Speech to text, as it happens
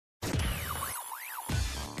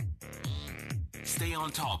Stay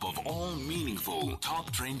on top of all meaningful,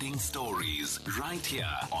 top trending stories right here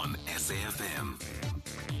on SAFM.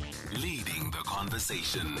 Leading the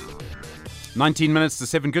conversation. 19 minutes to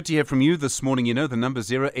 7. Good to hear from you this morning. You know the number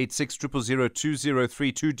 086 000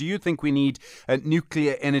 2032. Do you think we need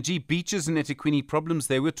nuclear energy? Beaches in eThekwini, problems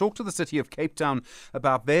there. We'll talk to the city of Cape Town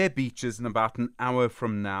about their beaches in about an hour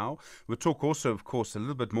from now. We'll talk also, of course, a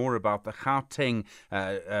little bit more about the Gauteng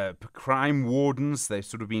crime wardens. They've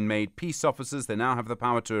sort of been made peace officers. They now have the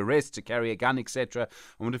power to arrest, to carry a gun, etc.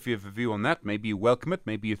 I wonder if you have a view on that. Maybe you welcome it.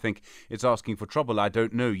 Maybe you think it's asking for trouble. I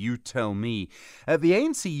don't know. You tell me. The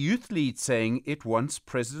ANC Youth League saying it wants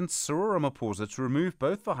President Cyril Ramaphosa to remove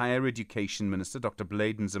both the Higher Education Minister, Dr.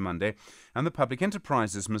 Bladen Nzimande, and the Public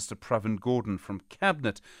Enterprises Minister Pravin Gordhan from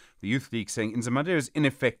Cabinet. The Youth League saying Nzimande is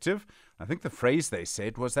ineffective. I think the phrase they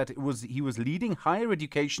said was that he was leading higher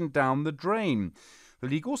education down the drain. The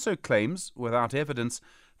League also claims, without evidence,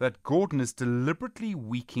 that Gordhan is deliberately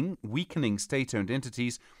weakening state-owned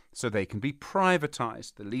entities so they can be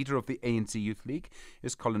privatised. The leader of the ANC Youth League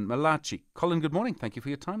is Colin Malachi. Colin, good morning. Thank you for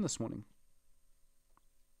your time this morning.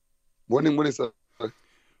 Morning, sir.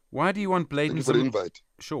 Why do you want Bladen? Thank you for the invite.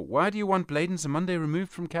 Sure. Why do you want Bladen Nzimande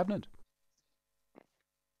removed from cabinet?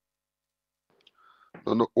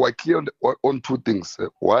 No. We're clear on two things.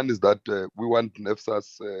 One is that we want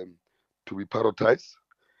NEFSAS to be prioritized,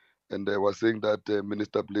 and we're saying that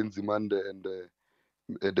Minister Bladen Nzimande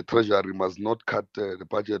and the Treasury must not cut the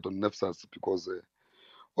budget on NEFSAS because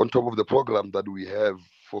on top of the program that we have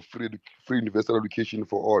for free universal education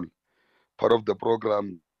for all, part of the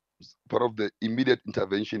program. Part of the immediate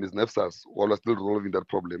intervention is NEFSAS, while we're still resolving that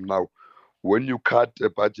problem. Now, when you cut a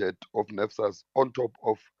budget of NEFSAS on top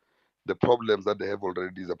of the problems that they have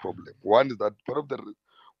already is a problem. One is that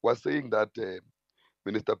we're saying that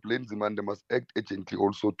Minister Bladen Nzimande must act urgently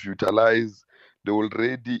also to utilize the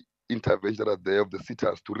already interventions that are there of the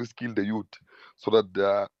sitters to reskill the youth so that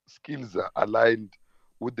their skills are aligned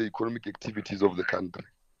with the economic activities of the country.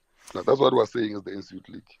 Now, that's what we're saying as the ANC Youth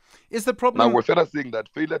League. Is the problem... Now, we're further saying that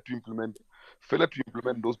failure to implement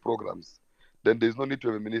those programs, then there's no need to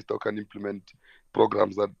have a minister who can implement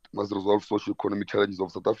programs that must resolve socio-economic challenges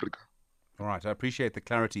of South Africa. All right, I appreciate the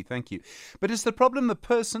clarity. Thank you. But is the problem the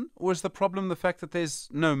person, or is the problem the fact that there's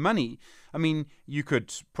no money? I mean, you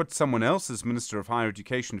could put someone else as Minister of Higher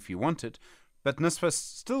Education if you wanted, but NSFAS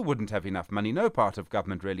still wouldn't have enough money. No part of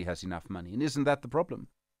government really has enough money. And isn't that the problem?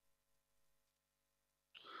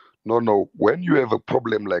 No. When you have a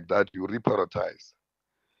problem like that, you reprioritize.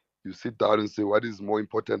 You sit down and say, what is more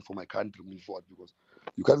important for my country moving forward? Because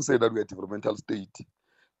you can't say that we're a developmental state,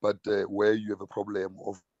 but where you have a problem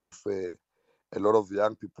of a lot of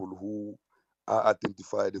young people who are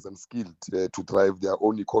identified as unskilled to drive their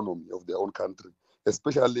own economy of their own country,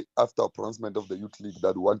 especially after a pronouncement of the Youth League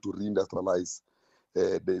that want to reindustrialize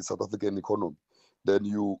the South African economy, then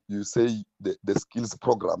you say the skills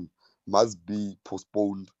program must be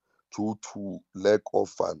postponed due to lack of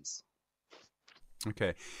funds.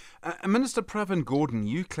 Okay. Minister Pravin Gordhan,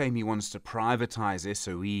 you claim he wants to privatise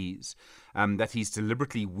SOEs, that he's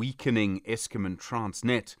deliberately weakening Eskom and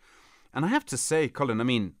Transnet. And I have to say, Colin, I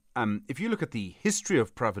mean, if you look at the history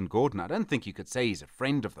of Pravin Gordhan, I don't think you could say he's a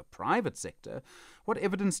friend of the private sector. What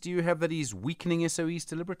evidence do you have that he's weakening SOEs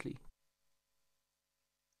deliberately?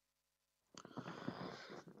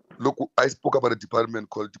 Look, I spoke about a department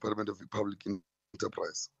called Department of Public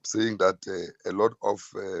Enterprise, saying that a lot of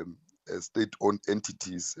state-owned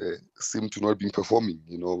entities seem to not be performing.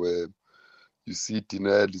 You see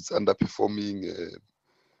Tinel is underperforming.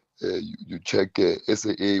 You check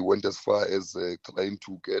SAA went as far as trying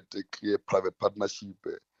to get a clear private partnership.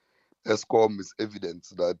 Eskom is evidence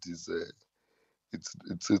that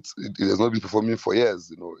it has not been performing for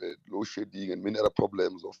years. Load shedding and many other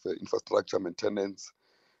problems of infrastructure maintenance.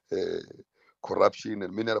 Corruption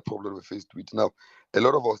and many other problems we're faced with. Now, a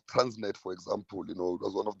lot of our Transnet, for example,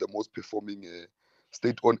 was one of the most performing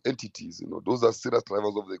state-owned entities. Those are serious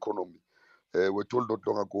drivers of the economy. We're told not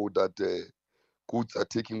long ago that goods are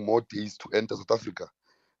taking more days to enter South Africa,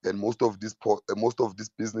 and most of this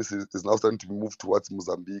business is now starting to be moved towards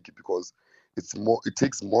Mozambique because it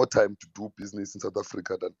takes more time to do business in South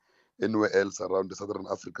Africa than anywhere else around the Southern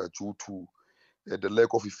Africa due to the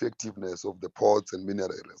lack of effectiveness of the ports and many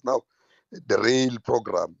other areas. Now, the rail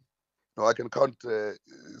program, I can count,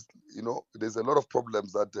 there's a lot of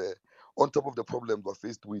problems that, on top of the problems we're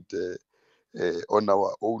faced with on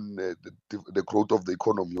our own, the growth of the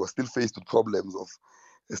economy, we're still faced with problems of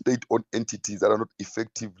state-owned entities that are not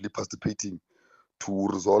effectively participating to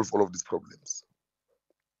resolve all of these problems.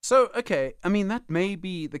 So, okay, I mean, that may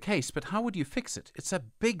be the case, but how would you fix it? It's a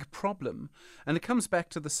big problem. And it comes back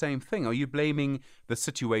to the same thing. Are you blaming the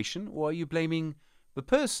situation or are you blaming the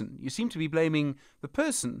person? You seem to be blaming the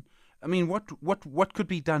person. I mean, what could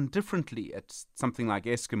be done differently at something like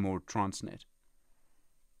Eskom or Transnet?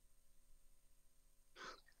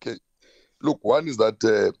 Okay. Look, one is that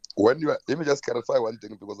let me just clarify one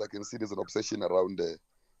thing because I can see there's an obsession around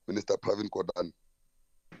Minister Pravin Gordhan.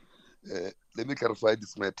 Let me clarify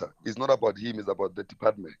this matter. It's not about him, it's about the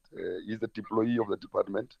department. He's the employee of the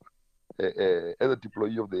department. As a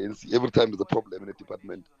employee of the ANC, every time there's a problem in the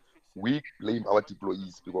department, we blame our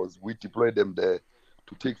employees because we deploy them there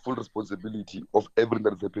to take full responsibility of everything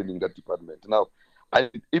that is happening in that department. Now, even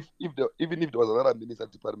if there was another minister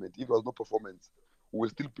department, if there was no performance, we will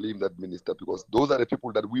still blame that minister because those are the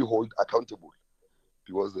people that we hold accountable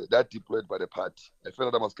because they're deployed by the party. I feel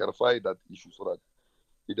that I must clarify that issue so that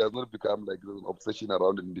it does not become like an obsession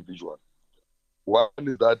around an individual. One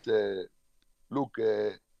is that,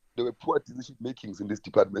 there were poor decision makings in these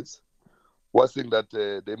departments. One saying that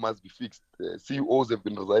they must be fixed. CEOs have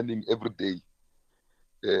been resigning every day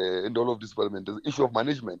in all of this department. There's an issue of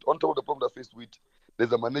management. On top of the problem they're faced with,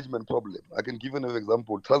 there's a management problem. I can give you an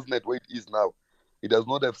example. Transnet, where it is now, it does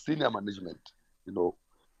not have senior management.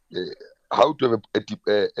 How to have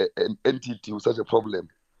an entity with such a problem,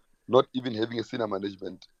 not even having a senior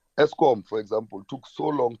management. Eskom, for example, took so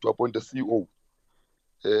long to appoint a CEO,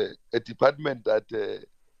 a department that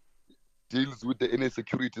deals with the energy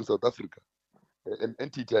security in South Africa, an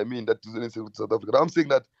entity, that deals with energy security in South Africa. Now, I'm saying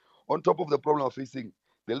that on top of the problem we're facing,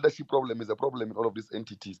 the leadership problem is a problem in all of these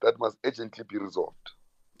entities that must urgently be resolved.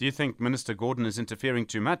 Do you think Minister Gordhan is interfering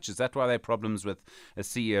too much? Is that why there are problems with a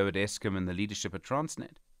CEO at Eskom and the leadership at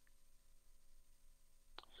Transnet?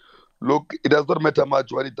 Look, it does not matter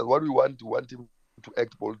much what it does. What we want him to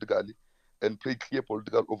act politically and play clear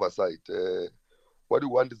political oversight. What we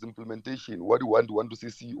want is implementation. What we want to see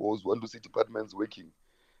CEOs, want to see departments working.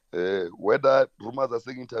 Whether rumors are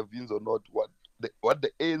saying intervenes or not, what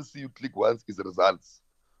the ANC Youth League wants is results.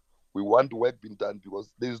 We want work being done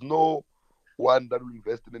because there is no one that will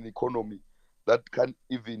invest in an economy that can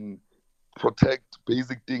even protect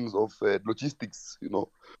basic things of logistics.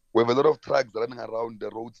 We have a lot of trucks running around the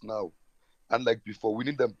roads now. Unlike before, we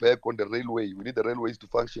need them back on the railway. We need the railways to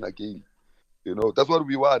function again. That's what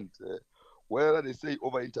we want. Whether they say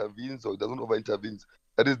over intervenes or it doesn't over intervenes,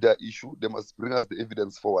 that is their issue. They must bring us the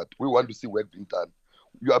evidence forward. We want to see work being done.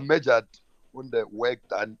 You are measured on the work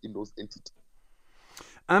done in those entities.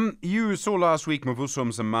 You saw last week Mvuso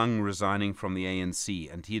Mzimang resigning from the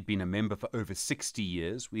ANC, and he had been a member for over 60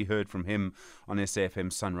 years. We heard from him on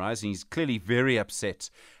SAFM Sunrise, and he's clearly very upset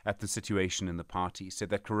at the situation in the party. He said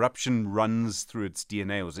that corruption runs through its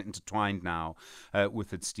DNA, or is intertwined now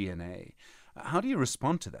with its DNA. How do you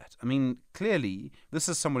respond to that? I mean, clearly, this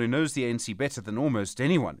is someone who knows the ANC better than almost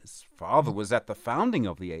anyone. His father was at the founding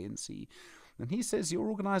of the ANC, and he says your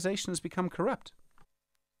organization has become corrupt.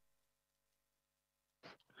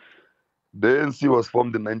 The ANC was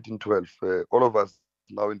formed in 1912. All of us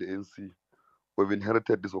now in the ANC, we've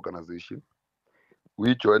inherited this organization.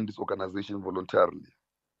 We joined this organization voluntarily.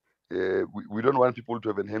 We don't want people to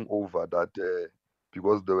have a hangover that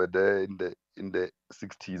because they were there in the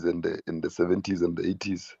 60s and in the 70s and the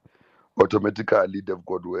 80s, automatically they've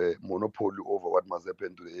got a monopoly over what must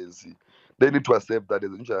happen to the ANC. They need to accept that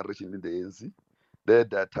there's a new generation in the ANC. They had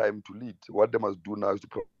their time to lead. What they must do now is to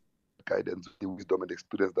provide guidance, the wisdom and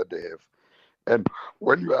experience that they have. And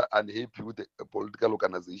when you are unhappy with a political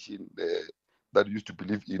organization that you used to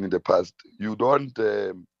believe in the past, you don't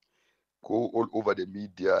go all over the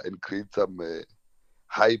media and create some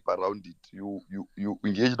hype around it. You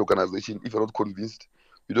engage the organization. If you're not convinced,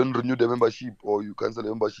 you don't renew the membership or you cancel the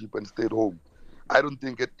membership and stay at home. I don't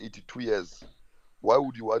think at 82 years, why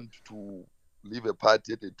would you want to leave a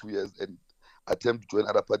party at 82 years and attempt to join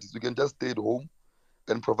other parties? You can just stay at home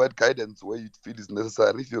and provide guidance where you feel is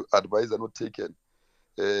necessary. If your advice are not taken,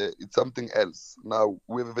 it's something else. Now,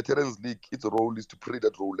 we have a Veterans League. Its role is to play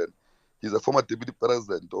that role, and he's a former deputy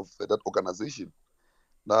president of that organization.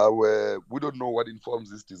 Now, we don't know what informs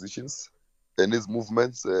his decisions and his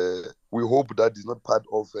movements. We hope that is not part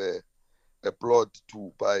of a plot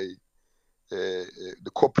by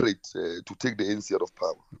the corporate to take the ANC out of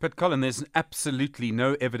power. But Colin, there's absolutely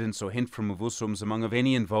no evidence or hint from Mvuso Mzimang of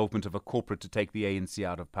any involvement of a corporate to take the ANC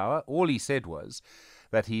out of power. All he said was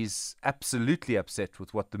that he's absolutely upset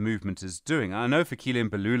with what the movement is doing. I know Fikile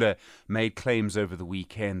Mbalula made claims over the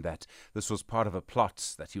weekend that this was part of a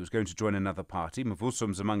plot, that he was going to join another party. Mvuso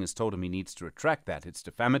Mzimang has told him he needs to retract that. It's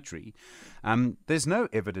defamatory. There's no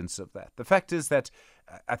evidence of that. The fact is that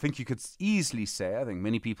I think you could easily say, I think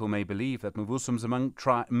many people may believe that Mvuso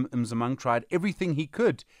Mzimang tried everything he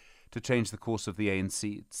could to change the course of the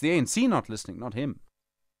ANC. It's the ANC not listening, not him.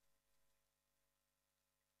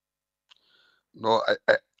 No,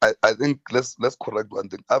 I think let's correct one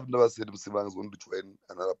thing. I've never said Mzimang is going to join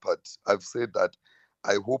another party. I've said that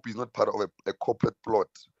I hope he's not part of a corporate plot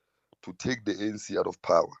to take the ANC out of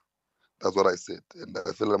power. That's what I said. And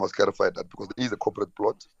I feel I must clarify that because there is a corporate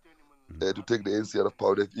plot to take the ANC out of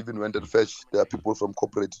power. They've even went and fetched. There are people from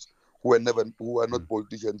corporate who are not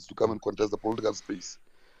politicians to come and contest the political space.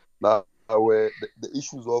 Now, the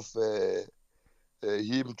issues of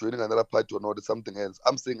him joining another party or not is something else.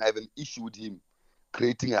 I'm saying I have an issue with him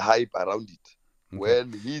creating a hype around it.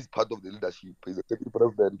 When he's part of the leadership, he's the deputy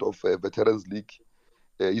president of Veterans League.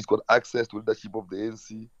 He's got access to leadership of the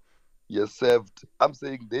ANC. He has served. I'm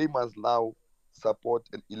saying they must now support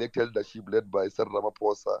an elected leadership led by Cyril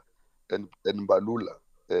Ramaphosa and Mbalula,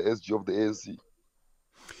 SG of the ANC.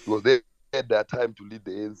 Because they had their time to lead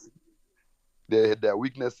the ANC. They had their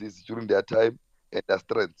weaknesses during their time and their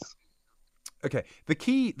strengths. Okay.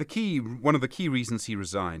 One of the key reasons he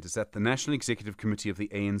resigned is that the National Executive Committee of the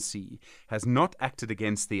ANC has not acted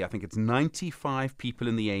against I think it's 95 people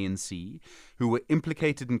in the ANC who were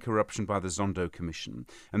implicated in corruption by the Zondo Commission,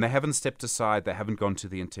 and they haven't stepped aside, they haven't gone to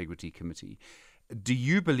the Integrity Committee. Do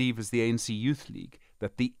you believe, as the ANC Youth League,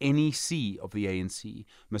 that the NEC of the ANC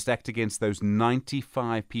must act against those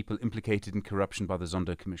 95 people implicated in corruption by the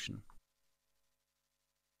Zondo Commission?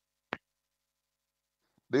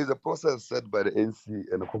 There is a process set by the ANC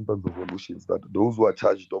and a conference of resolutions that those who are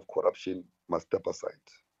charged of corruption must step aside.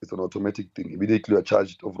 It's an automatic thing. Immediately you are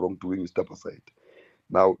charged of wrongdoing, you step aside.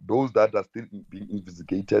 Now, those that are still being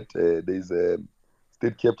investigated, there is a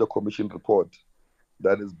State Capture Commission report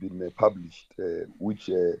that has been published, which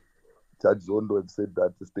Judge Zondo have said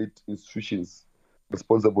that the state institutions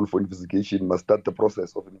responsible for investigation must start the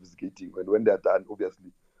process of investigating. And when they are done,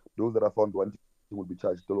 obviously, those that are found wanting will be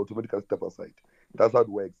charged. They'll automatically step aside. That's how it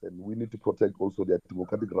works, and we need to protect also their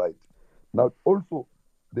democratic right. Now, also,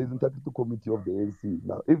 there's Integrity Committee of the ANC.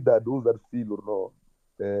 Now, if there are those that feel or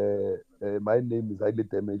no, my name is highly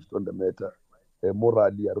damaged on the matter,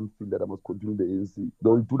 morally, I don't feel that I must continue the ANC, they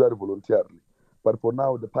will do that voluntarily. But for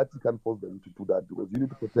now, the party can't force them to do that because you need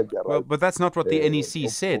to protect their rights. Well, but that's not what the NEC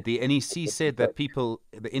said. The NEC said that people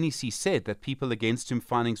against whom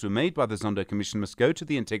findings were made by the Zondo Commission must go to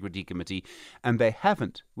the Integrity Committee, and they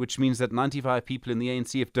haven't, which means that 95 people in the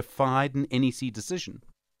ANC have defied an NEC decision.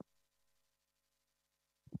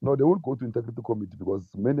 No, they won't go to Integrity Committee because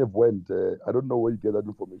many have went. I don't know where you get that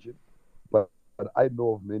information, but I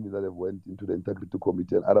know of many that have went into the Integrity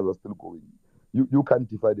Committee and others are still going. You can't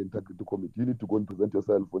defy the Integrity Committee. You need to go and present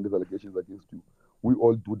yourself when there's allegations against you. We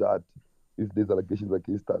all do that if there's allegations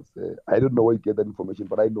against us. I don't know where you get that information,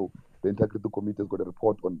 but I know the Integrity Committee has got a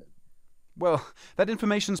report on them. Well, that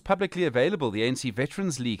information is publicly available. The ANC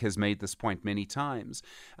Veterans League has made this point many times.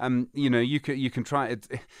 You can try it.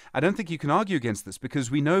 I don't think you can argue against this because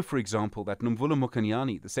we know, for example, that Nomvula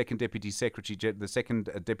Mokonyane, the second Deputy Secretary General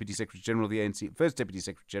of the ANC, first Deputy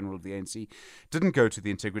Secretary General of the ANC, didn't go to the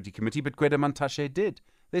Integrity Committee, but Gwede Mantashe did.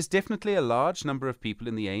 There's definitely a large number of people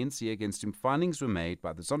in the ANC against whom findings were made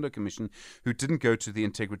by the Zondo Commission who didn't go to the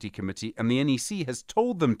Integrity Committee, and the NEC has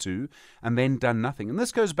told them to and then done nothing. And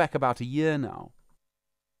this goes back about a year now.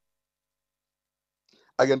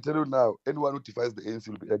 I can tell you now, anyone who defies the ANC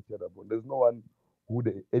will be acted upon. There's no one who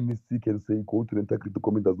the NEC can say go to the Integrity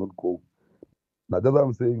Committee does not go. Now, that's why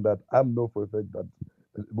I'm saying that I know for a fact that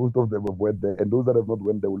most of them have went there, and those that have not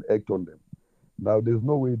went there will act on them. Now, there's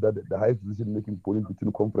no way that the highest decision-making body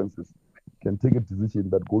between conferences can take a decision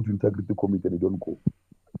that go to Integrity Committee and they don't go.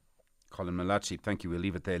 Colin Malachi, thank you. We'll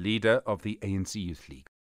leave it there. Leader of the ANC Youth League.